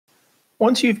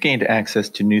Once you've gained access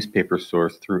to newspaper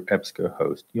source through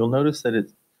EBSCOhost, you'll notice that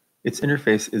its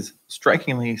interface is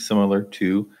strikingly similar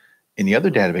to any other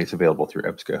database available through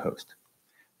EBSCOhost.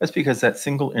 That's because that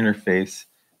single interface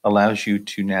allows you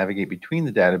to navigate between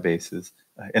the databases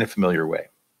in a familiar way.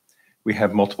 We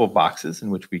have multiple boxes in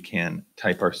which we can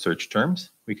type our search terms.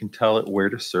 We can tell it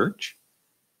where to search.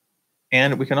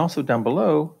 And we can also, down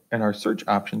below in our search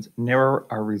options, narrow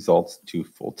our results to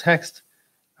full text,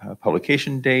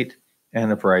 publication date,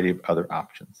 and a variety of other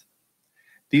options.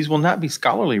 These will not be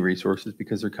scholarly resources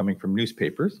because they're coming from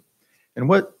newspapers. And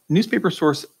what Newspaper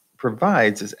Source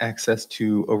provides is access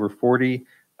to over 40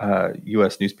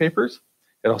 US newspapers.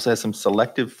 It also has some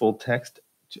selective full text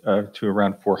to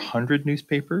around 400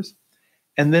 newspapers.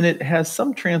 And then it has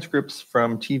some transcripts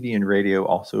from TV and radio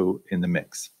also in the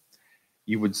mix.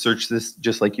 You would search this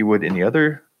just like you would any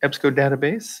other EBSCO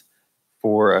database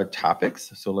for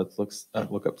topics. So let's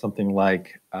look up something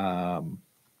like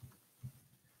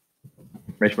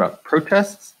information about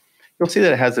protests. You'll see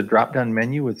that it has a drop-down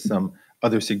menu with some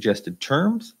other suggested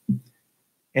terms.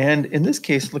 And in this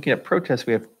case, looking at protests,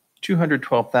 we have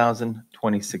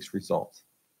 212,026 results.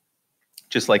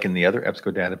 Just like in the other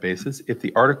EBSCO databases, if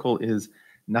the article is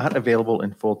not available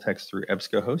in full text through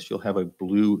EBSCOhost, you'll have a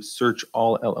blue Search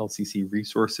All LLCC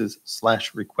Resources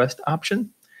 /request option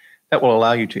that will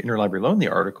allow you to interlibrary loan the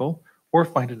article or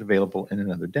find it available in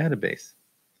another database.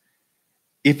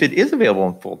 If it is available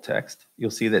in full text, you'll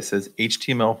see that it says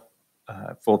HTML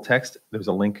full text. There's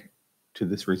a link to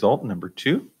this result, number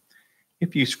 2.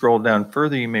 If you scroll down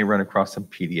further, you may run across some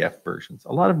PDF versions.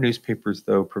 A lot of newspapers,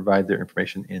 though, provide their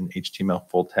information in HTML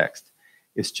full text.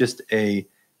 It's just a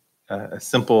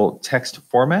simple text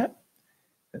format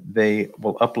that they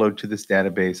will upload to this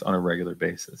database on a regular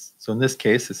basis. So in this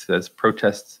case, it says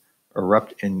protests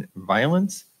erupt in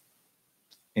violence.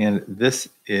 And this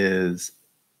is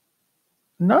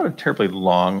not a terribly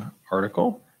long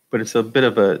article, but it's a bit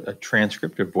of a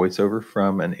transcript or voiceover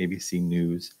from an ABC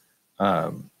News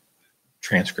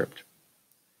transcript.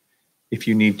 If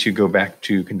you need to go back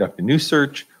to conduct a new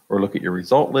search or look at your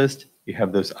result list, you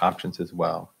have those options as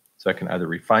well. So I can either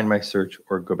refine my search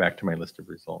or go back to my list of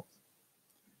results.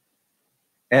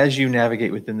 As you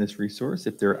navigate within this resource,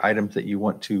 if there are items that you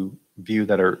want to view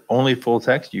that are only full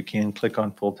text, you can click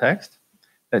on full text.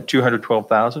 That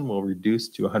 212,000 will reduce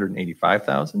to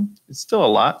 185,000. It's still a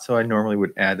lot, so I normally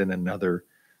would add in another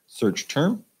search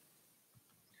term.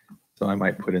 So I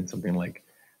might put in something like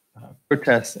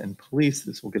protests and police.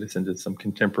 This will get us into some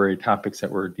contemporary topics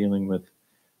that we're dealing with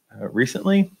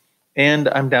recently. And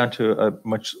I'm down to a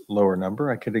much lower number.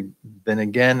 I could then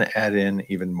again add in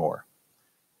even more.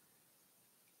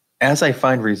 As I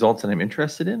find results that I'm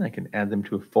interested in, I can add them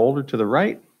to a folder to the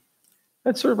right.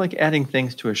 That's sort of like adding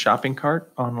things to a shopping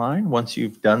cart online. Once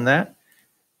you've done that,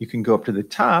 you can go up to the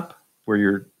top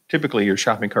where typically your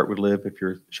shopping cart would live if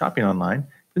you're shopping online.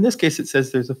 In this case, it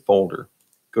says there's a folder.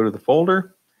 Go to the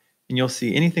folder, and you'll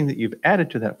see anything that you've added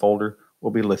to that folder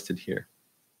will be listed here.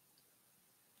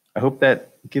 I hope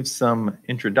that gives some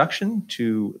introduction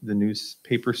to the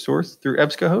newspaper source through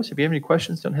EBSCOhost. If you have any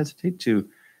questions, don't hesitate to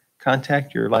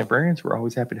contact your librarians. We're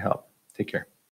always happy to help. Take care.